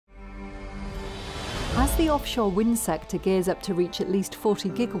As the offshore wind sector gears up to reach at least 40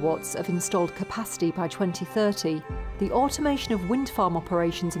 gigawatts of installed capacity by 2030, the automation of wind farm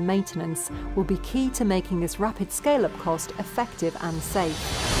operations and maintenance will be key to making this rapid scale-up cost effective and safe.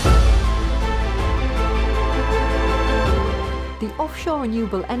 The Offshore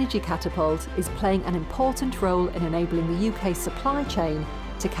Renewable Energy Catapult is playing an important role in enabling the UK's supply chain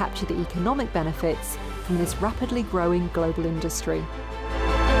to capture the economic benefits from this rapidly growing global industry.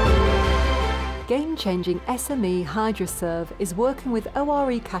 Game-changing SME HydroSurv is working with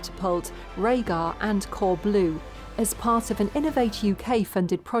ORE Catapult, Reygar and Core Blue as part of an Innovate-UK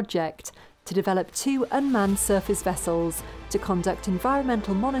funded project to develop 2 unmanned surface vessels to conduct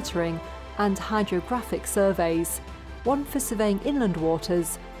environmental monitoring and hydrographic surveys, one for surveying inland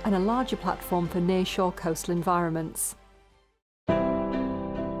waters and a larger platform for nearshore coastal environments.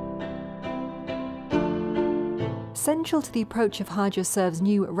 Central to the approach of HydroSurv's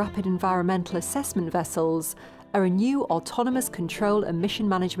new rapid environmental assessment vessels are a new autonomous control and mission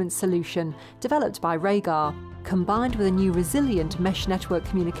management solution developed by Reygar, combined with a new resilient mesh network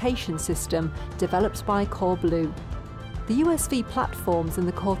communication system developed by Core Blue. The USV platforms and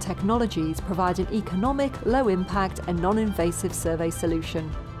the core technologies provide an economic, low-impact and non-invasive survey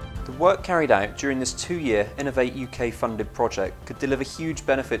solution. The work carried out during this 2-year Innovate-UK funded project could deliver huge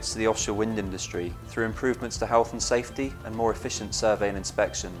benefits to the offshore wind industry through improvements to health and safety and more efficient survey and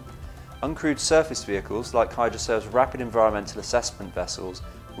inspection. Uncrewed surface vehicles like HydroSurv's rapid environmental assessment vessels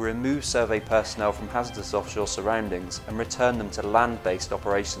will remove survey personnel from hazardous offshore surroundings and return them to land-based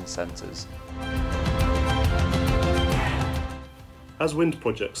operations centres. As wind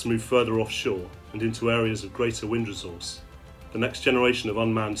projects move further offshore and into areas of greater wind resource, the next generation of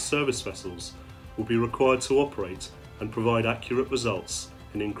unmanned service vessels will be required to operate and provide accurate results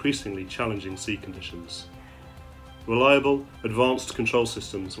in increasingly challenging sea conditions. Reliable, advanced control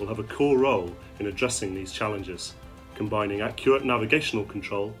systems will have a core role in addressing these challenges, combining accurate navigational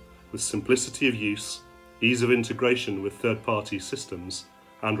control with simplicity of use, ease of integration with third-party systems,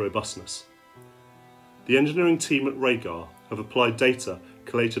 and robustness. The engineering team at Reygar have applied data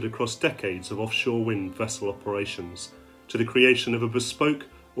collated across decades of offshore wind vessel operations to the creation of a bespoke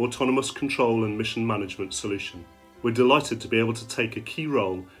autonomous control and mission management solution. We're delighted to be able to take a key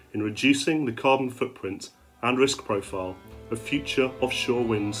role in reducing the carbon footprint and risk profile of future offshore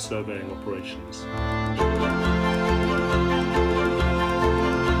wind surveying operations.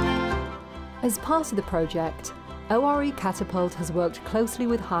 As part of the project, ORE Catapult has worked closely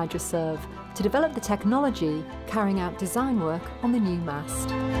with HydroSurv to develop the technology carrying out design work on the new mast.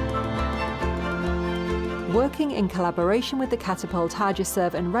 Working in collaboration with the Catapult,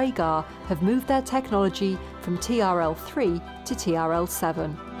 HydroSurv and Reygar have moved their technology from TRL3 to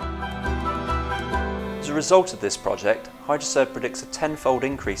TRL7. As a result of this project, HydroSurv predicts a 10-fold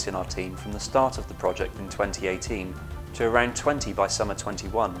increase in our team from the start of the project in 2018 to around 20 by summer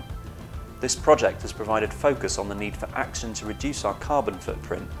 21. This project has provided focus on the need for action to reduce our carbon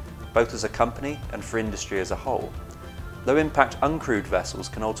footprint, both as a company and for industry as a whole. Low-impact uncrewed vessels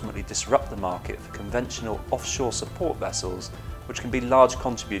can ultimately disrupt the market for conventional offshore support vessels, which can be large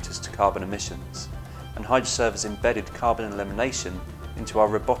contributors to carbon emissions, and HydroSurv has embedded carbon elimination into our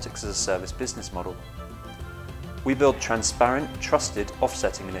robotics as a service business model. We build transparent, trusted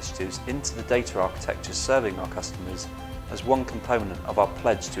offsetting initiatives into the data architecture serving our customers as one component of our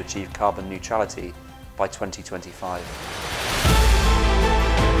pledge to achieve carbon neutrality by 2025.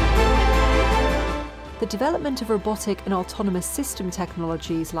 The development of robotic and autonomous system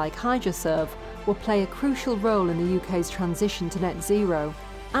technologies like HydroSurv will play a crucial role in the UK's transition to net zero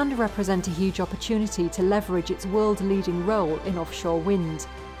and represent a huge opportunity to leverage its world-leading role in offshore wind,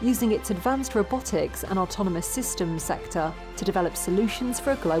 using its advanced robotics and autonomous systems sector to develop solutions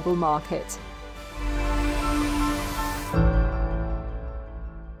for a global market.